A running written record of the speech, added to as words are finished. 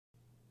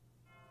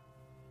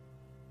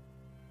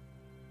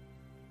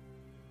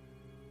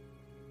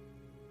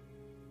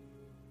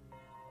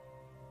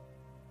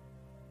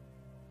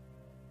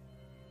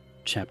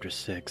Chapter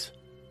 6.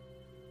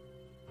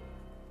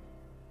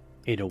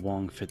 Ada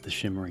Wong fit the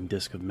shimmering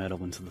disc of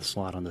metal into the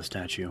slot on the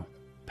statue,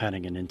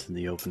 patting it into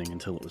the opening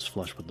until it was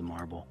flush with the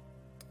marble.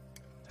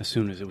 As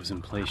soon as it was in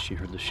place, she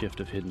heard the shift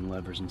of hidden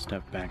levers and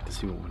stepped back to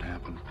see what would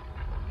happen.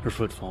 Her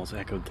footfalls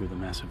echoed through the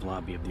massive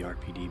lobby of the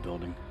RPD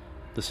building,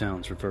 the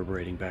sounds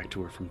reverberating back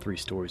to her from 3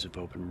 stories of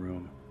open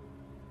room.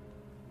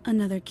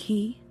 Another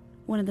key?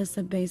 One of the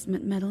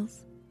sub-basement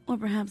metals? Or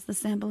perhaps the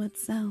sample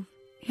itself,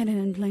 hidden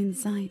in plain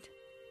sight?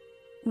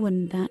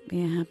 Wouldn't that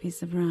be a happy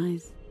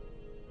surprise?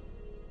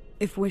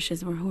 If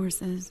wishes were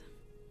horses.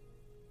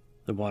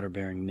 The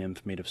water-bearing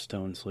nymph made of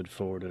stone slid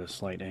forward at a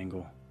slight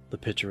angle, the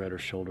pitcher at her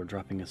shoulder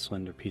dropping a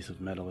slender piece of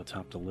metal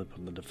atop the lip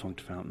of the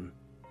defunct fountain.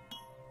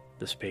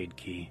 The spade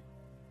key.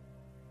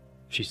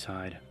 She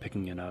sighed,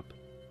 picking it up.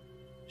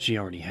 She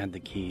already had the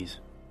keys.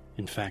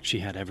 In fact, she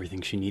had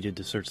everything she needed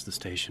to search the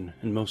station,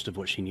 and most of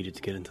what she needed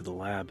to get into the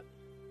lab.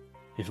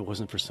 If it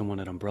wasn't for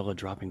someone at Umbrella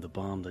dropping the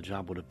bomb, the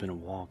job would have been a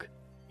walk.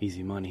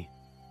 Easy money.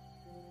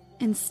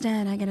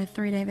 Instead, I get a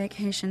 3-day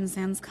vacation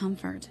sans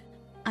comfort.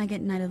 I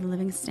get Night of the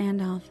Living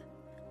standoff.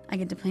 I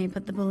get to play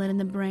put the bullet in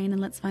the brain and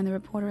let's find the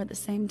reporter at the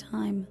same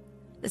time.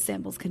 The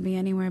samples could be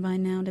anywhere by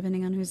now,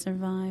 depending on who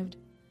survived.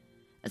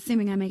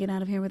 Assuming I make it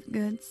out of here with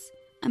goods,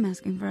 I'm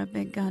asking for a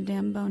big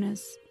goddamn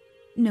bonus.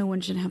 No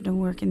one should have to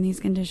work in these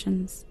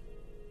conditions.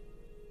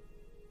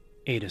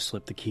 Ada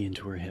slipped the key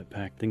into her hip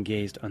pack, then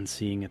gazed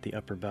unseeing at the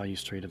upper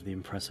balustrade of the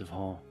impressive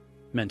hall,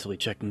 mentally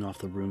checking off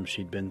the rooms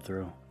she'd been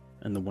through,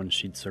 and the ones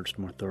she'd searched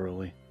more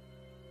thoroughly.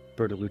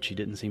 Bertolucci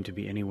didn't seem to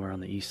be anywhere on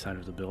the east side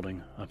of the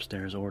building,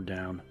 upstairs or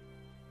down.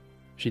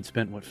 She'd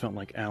spent what felt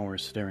like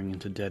hours staring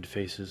into dead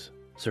faces,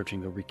 searching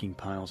the reeking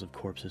piles of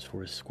corpses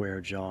for his square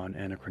jaw and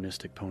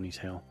anachronistic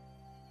ponytail.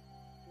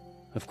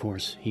 Of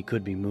course, he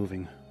could be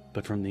moving,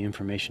 but from the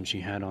information she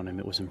had on him,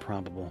 it was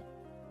improbable.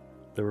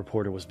 The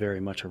reporter was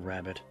very much a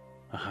rabbit,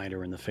 a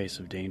hider in the face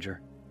of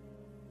danger.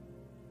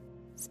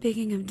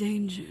 Speaking of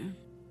danger...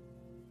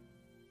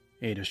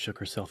 Ada shook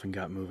herself and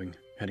got moving,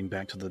 heading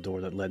back to the door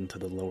that led into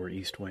the lower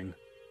east wing.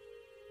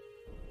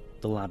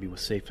 The lobby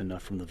was safe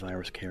enough from the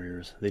virus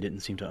carriers. They didn't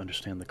seem to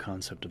understand the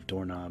concept of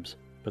doorknobs,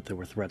 but there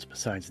were threats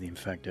besides the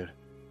infected.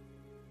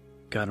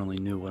 God only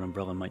knew what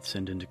Umbrella might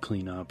send in to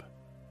clean up,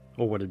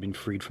 or what had been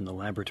freed from the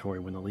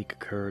laboratory when the leak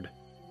occurred.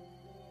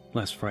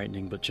 Less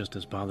frightening, but just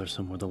as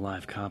bothersome, were the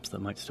live cops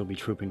that might still be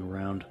trooping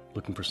around,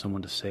 looking for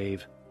someone to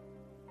save.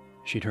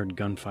 She'd heard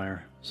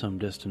gunfire, some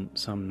distant,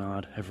 some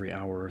not, every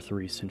hour or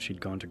 3 since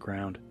she'd gone to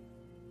ground.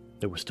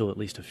 There were still at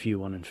least a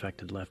few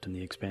uninfected left in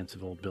the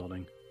expansive old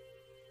building.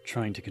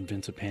 Trying to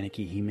convince a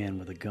panicky He-Man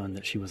with a gun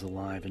that she was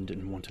alive and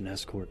didn't want an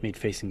escort made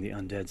facing the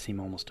undead seem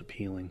almost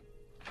appealing.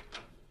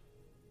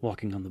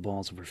 Walking on the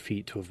balls of her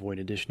feet to avoid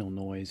additional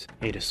noise,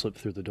 Ada slipped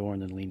through the door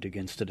and then leaned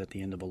against it at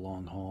the end of a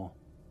long hall,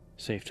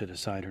 safe to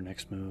decide her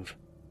next move.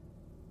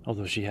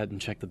 Although she hadn't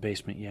checked the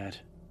basement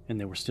yet, and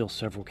there were still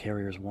several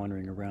carriers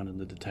wandering around in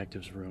the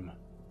detective's room.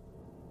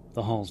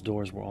 The hall's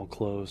doors were all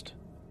closed.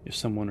 If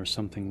someone or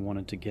something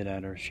wanted to get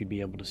at her, she'd be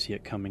able to see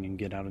it coming and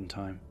get out in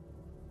time.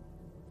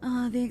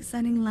 The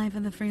exciting life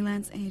of the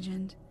freelance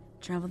agent.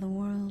 Travel the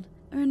world,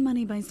 earn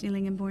money by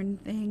stealing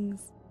important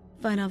things.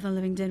 Fight off the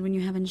living dead when you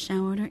haven't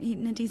showered or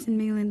eaten a decent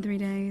meal in 3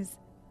 days.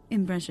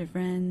 Impress your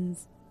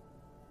friends.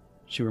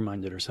 She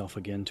reminded herself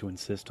again to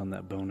insist on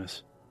that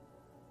bonus.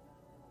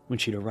 When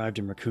she'd arrived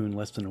in Raccoon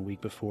less than a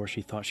week before,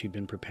 she thought she'd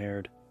been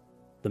prepared.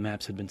 The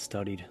maps had been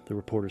studied, the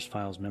reporter's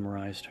files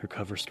memorized, her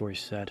cover story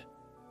set.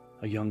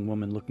 A young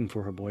woman looking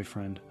for her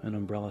boyfriend, an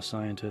Umbrella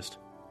scientist.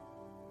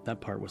 That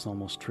part was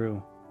almost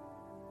true.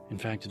 In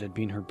fact, it had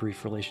been her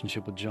brief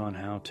relationship with John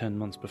Howe 10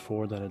 months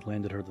before that had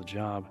landed her the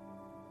job.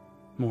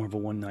 More of a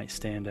one-night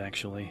stand,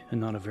 actually,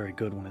 and not a very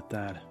good one at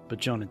that, but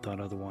John had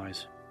thought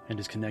otherwise, and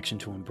his connection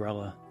to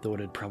Umbrella, though it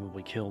had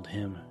probably killed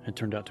him, had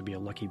turned out to be a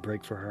lucky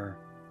break for her.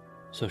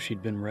 So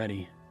she'd been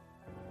ready.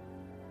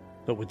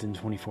 But within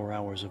 24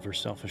 hours of her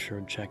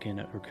self-assured check-in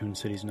at Raccoon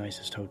City's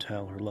nicest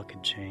hotel, her luck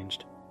had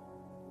changed.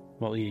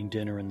 While eating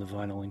dinner in the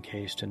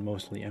vinyl-encased and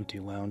mostly empty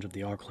lounge of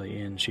the Arclay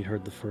Inn, she'd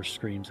heard the first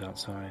screams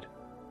outside.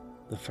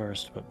 The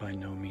first, but by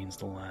no means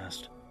the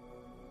last.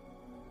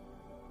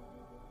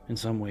 In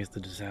some ways, the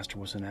disaster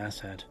was an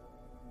asset.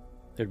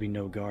 There'd be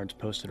no guards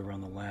posted around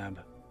the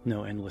lab,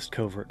 no endless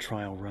covert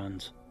trial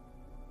runs.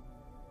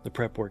 The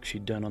prep work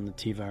she'd done on the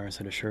T-virus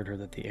had assured her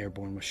that the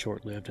airborne was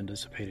short-lived and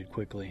dissipated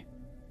quickly.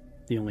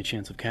 The only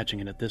chance of catching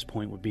it at this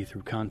point would be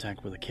through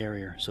contact with a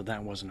carrier, so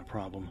that wasn't a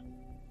problem.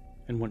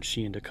 And once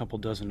she and a couple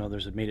dozen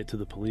others had made it to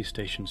the police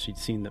station, she'd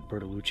seen that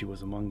Bertolucci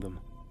was among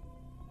them.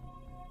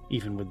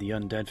 Even with the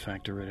undead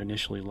factor, it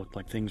initially looked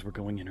like things were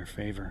going in her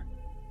favor.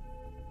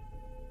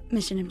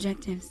 Mission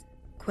objectives.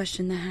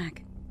 Question the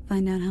hack.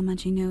 Find out how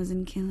much he knows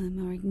and kill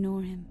him or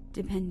ignore him,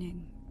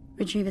 depending.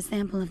 Retrieve a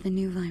sample of the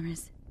new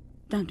virus.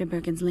 Dr.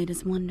 Birkin's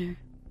latest wonder.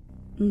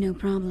 No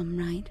problem,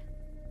 right?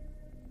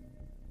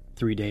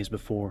 3 days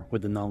before,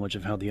 with the knowledge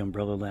of how the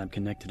Umbrella Lab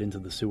connected into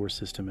the sewer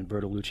system and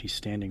Bertolucci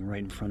standing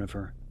right in front of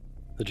her,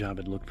 the job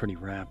had looked pretty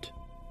wrapped.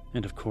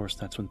 And of course,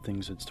 that's when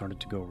things had started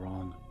to go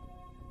wrong.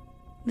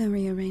 The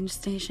rearranged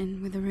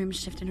station with the rooms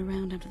shifted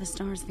around after the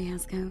STARS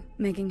fiasco,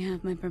 making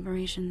half my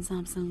preparations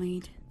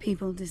obsolete.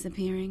 People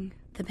disappearing,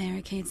 the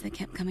barricades that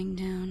kept coming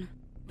down.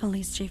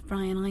 Police Chief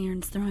Brian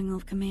Irons throwing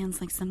off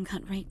commands like some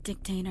cut-rate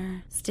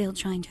dictator, still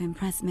trying to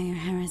impress Mayor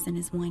Harris and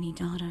his whiny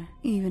daughter,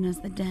 even as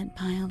the dead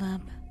piled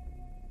up.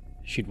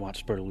 She'd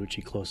watched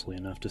Bertolucci closely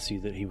enough to see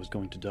that he was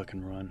going to duck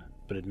and run,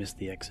 but had missed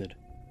the exit.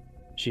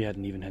 She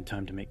hadn't even had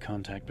time to make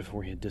contact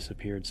before he had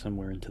disappeared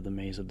somewhere into the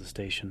maze of the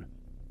station,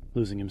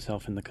 losing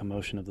himself in the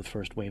commotion of the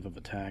first wave of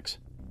attacks.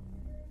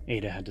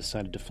 Ada had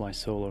decided to fly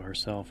solo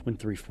herself when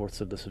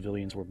 3/4 of the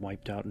civilians were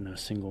wiped out in a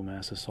single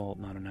mass assault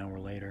not an hour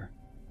later,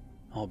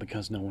 all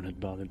because no one had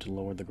bothered to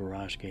lower the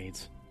garage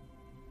gates.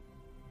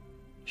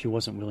 She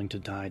wasn't willing to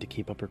die to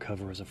keep up her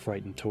cover as a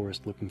frightened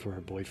tourist looking for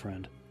her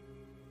boyfriend.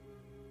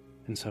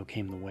 And so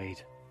came the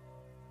wait.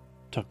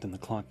 Tucked in the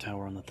clock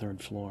tower on the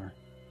 3rd floor,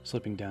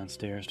 slipping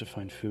downstairs to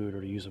find food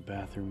or to use a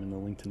bathroom in the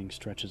lengthening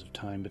stretches of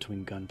time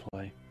between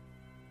gunplay,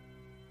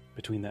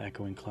 between the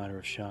echoing clatter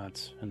of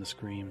shots and the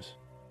screams.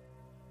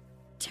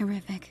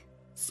 Terrific.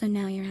 So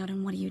now you're out,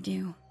 and what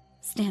do?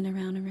 Stand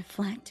around and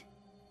reflect.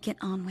 Get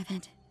on with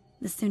it.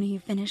 The sooner you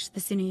finish, the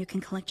sooner you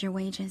can collect your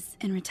wages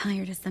and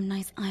retire to some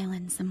nice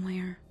island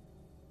somewhere.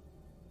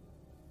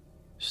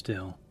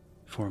 Still,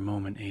 for a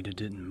moment Ada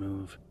didn't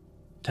move,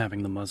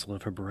 tapping the muzzle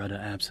of her Beretta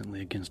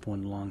absently against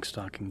one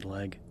long-stockinged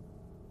leg.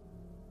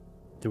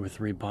 There were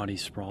 3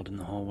 bodies sprawled in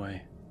the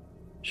hallway.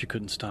 She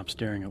couldn't stop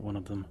staring at one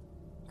of them,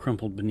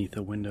 crumpled beneath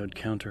a windowed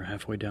counter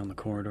halfway down the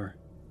corridor.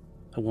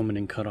 A woman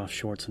in cut-off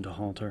shorts and a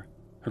halter,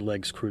 her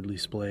legs crudely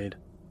splayed,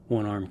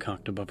 one arm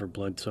cocked above her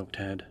blood-soaked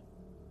head.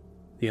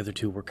 The other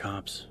 2 were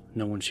cops,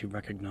 no one she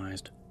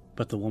recognized,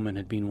 but the woman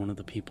had been one of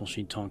the people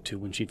she'd talked to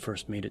when she'd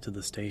first made it to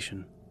the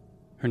station.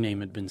 Her name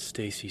had been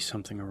Stacy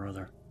something or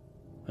other,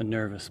 a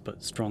nervous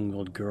but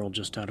strong-willed girl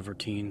just out of her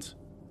teens.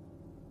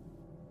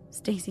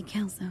 Stacy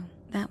Kelso,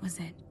 that was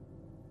it.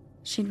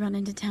 She'd run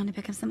into town to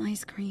pick up some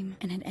ice cream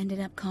and had ended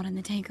up caught in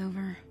the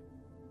takeover.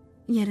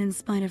 Yet in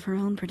spite of her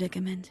own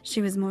predicament,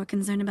 she was more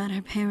concerned about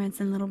her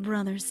parents and little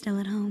brother still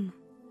at home.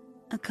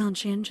 A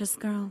conscientious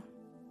girl.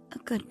 A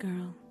good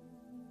girl.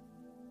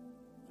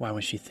 Why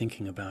was she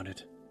thinking about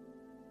it?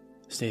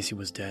 Stacy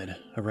was dead,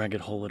 a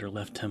ragged hole at her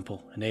left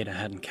temple, and Ada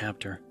hadn't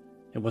capped her.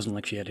 It wasn't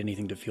like she had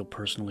anything to feel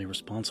personally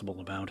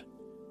responsible about.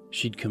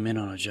 She'd come in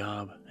on a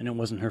job, and it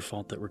wasn't her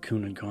fault that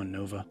Raccoon had gone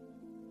Nova.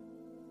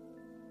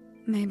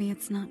 Maybe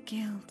it's not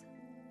guilt.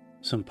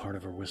 Some part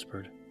of her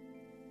whispered.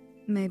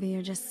 Maybe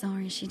you're just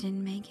sorry she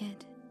didn't make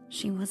it.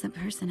 She was a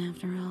person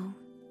after all.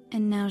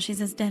 And now she's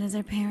as dead as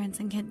her parents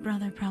and kid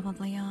brother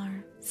probably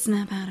are.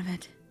 Snap out of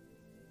it.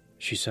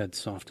 She said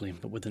softly,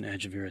 but with an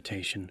edge of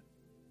irritation.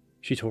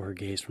 She tore her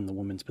gaze from the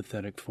woman's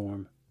pathetic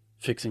form,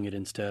 fixing it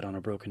instead on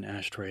a broken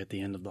ashtray at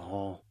the end of the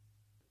hall.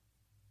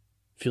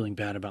 Feeling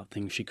bad about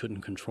things she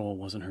couldn't control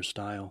wasn't her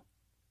style.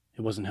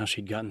 It wasn't how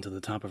she'd gotten to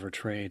the top of her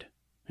trade,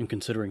 and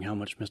considering how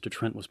much Mr.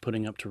 Trent was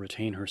putting up to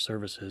retain her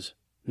services,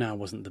 now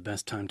wasn't the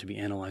best time to be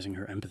analyzing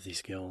her empathy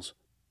skills.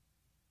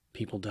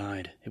 People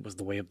died, it was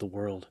the way of the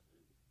world,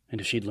 and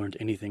if she'd learned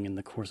anything in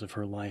the course of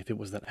her life, it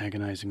was that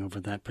agonizing over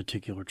that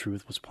particular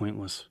truth was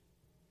pointless.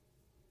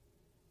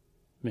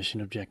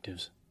 Mission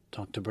objectives: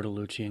 talk to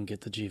Bertolucci and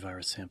get the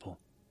G-virus sample.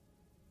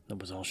 That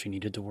was all she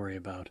needed to worry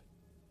about.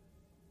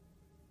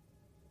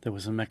 There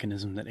was a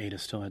mechanism that Ada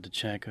still had to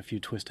check a few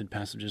twisted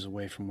passages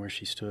away from where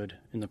she stood,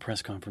 in the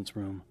press conference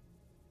room.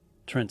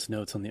 Trent's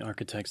notes on the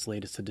architect's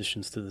latest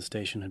additions to the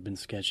station had been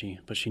sketchy,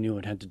 but she knew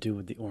it had to do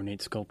with the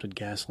ornate sculpted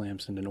gas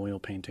lamps and an oil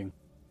painting.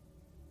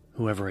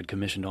 Whoever had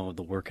commissioned all of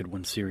the work had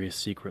one serious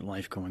secret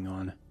life going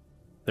on.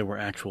 There were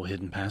actual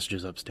hidden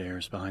passages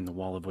upstairs, behind the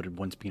wall of what had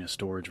once been a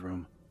storage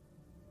room.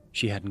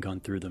 She hadn't gone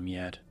through them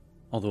yet,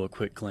 although a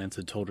quick glance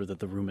had told her that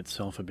the room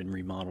itself had been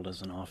remodeled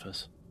as an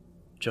office.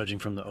 Judging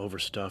from the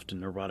overstuffed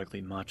and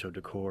neurotically macho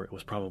decor, it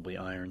was probably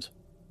Irons.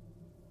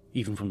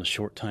 Even from the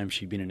short time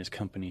she'd been in his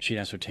company, she'd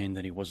ascertained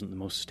that he wasn't the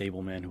most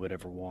stable man who had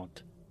ever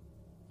walked.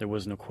 There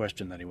was no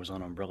question that he was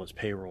on Umbrella's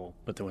payroll,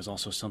 but there was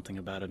also something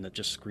about him that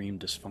just screamed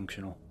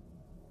dysfunctional.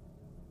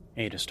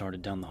 Ada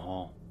started down the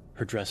hall,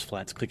 her dress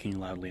flats clicking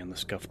loudly on the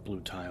scuffed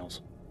blue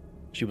tiles.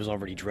 She was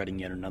already dreading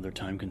yet another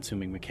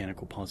time-consuming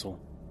mechanical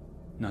puzzle.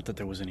 Not that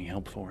there was any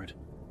help for it.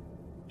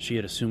 She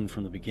had assumed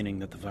from the beginning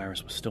that the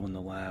virus was still in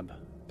the lab,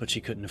 but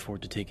she couldn't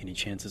afford to take any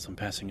chances on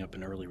passing up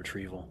an early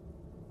retrieval.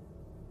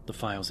 The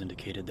files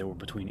indicated there were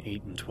between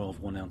 8 and 12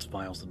 one-ounce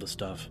vials of the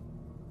stuff.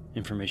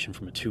 Information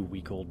from a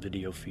 2-week-old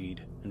video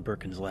feed, and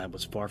Birkin's lab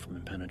was far from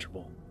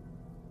impenetrable.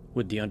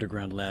 With the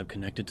underground lab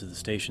connected to the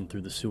station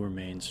through the sewer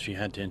mains, she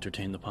had to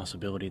entertain the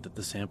possibility that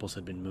the samples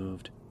had been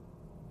moved.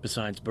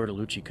 Besides,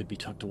 Bertolucci could be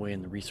tucked away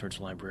in the research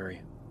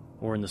library,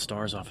 or in the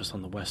STARS office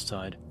on the west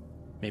side,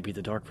 maybe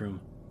the darkroom.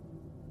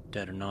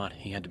 Dead or not,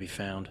 he had to be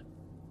found.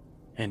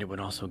 And it would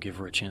also give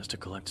her a chance to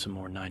collect some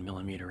more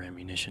 9mm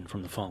ammunition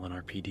from the fallen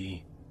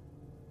RPD.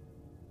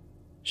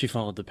 She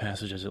followed the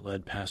passage as it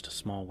led past a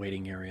small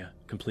waiting area,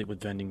 complete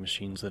with vending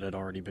machines that had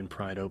already been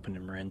pried open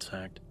and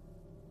ransacked.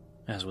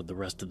 As with the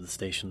rest of the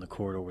station, the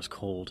corridor was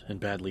cold and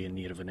badly in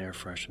need of an air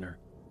freshener.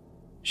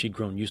 She'd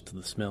grown used to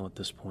the smell at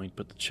this point,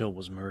 but the chill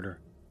was murder.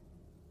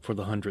 For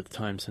the 100th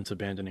time since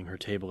abandoning her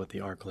table at the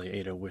Arclay,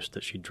 Ada wished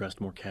that she'd dressed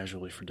more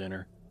casually for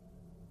dinner.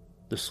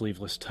 The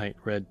sleeveless tight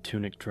red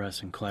tunic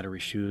dress and clattery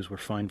shoes were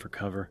fine for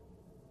cover.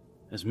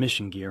 As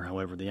mission gear,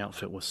 however, the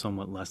outfit was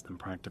somewhat less than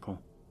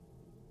practical.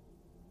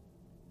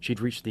 She'd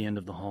reached the end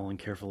of the hall and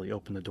carefully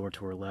opened the door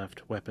to her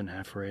left, weapon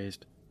half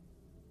raised.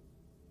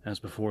 As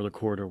before, the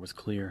corridor was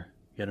clear,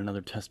 yet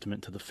another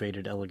testament to the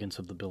faded elegance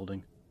of the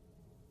building.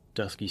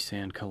 Dusky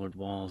sand-colored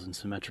walls and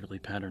symmetrically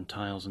patterned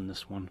tiles in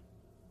this one.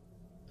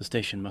 The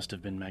station must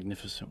have been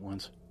magnificent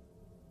once,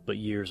 but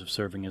years of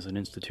serving as an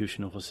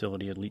institutional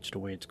facility had leached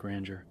away its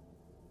grandeur.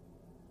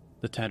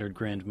 The tattered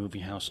grand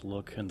movie house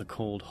look and the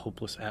cold,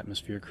 hopeless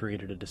atmosphere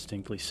created a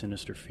distinctly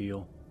sinister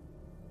feel,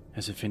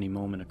 as if any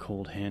moment a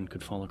cold hand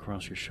could fall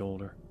across your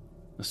shoulder,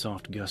 a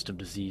soft gust of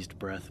diseased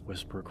breath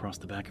whisper across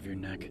the back of your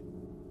neck.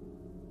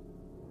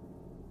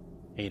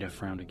 Ada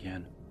frowned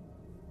again.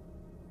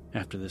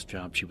 After this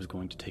job, she was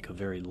going to take a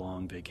very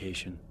long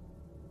vacation.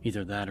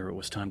 Either that or it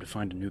was time to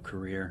find a new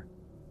career.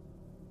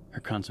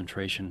 Her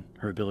concentration,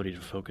 her ability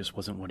to focus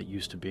wasn't what it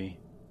used to be,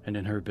 and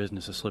in her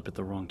business, a slip at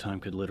the wrong time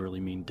could literally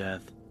mean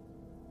death.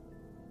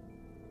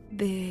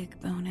 Big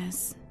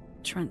bonus.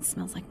 Trent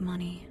smells like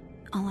money.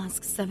 I'll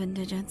ask 7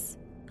 digits.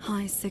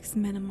 High 6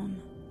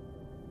 minimum.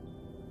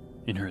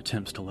 In her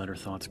attempts to let her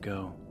thoughts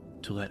go,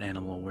 to let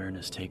animal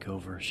awareness take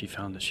over, she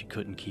found that she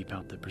couldn't keep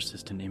out the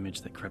persistent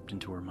image that crept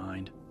into her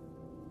mind.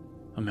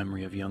 A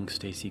memory of young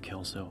Stacy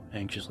Kelso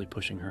anxiously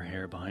pushing her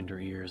hair behind her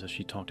ears as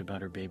she talked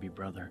about her baby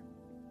brother.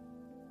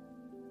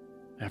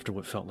 After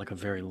what felt like a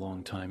very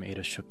long time,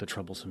 Ada shook the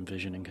troublesome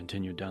vision and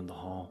continued down the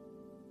hall,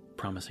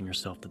 promising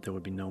herself that there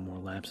would be no more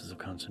lapses of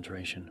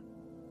concentration,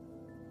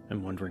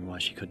 and wondering why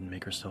she couldn't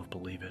make herself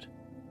believe it.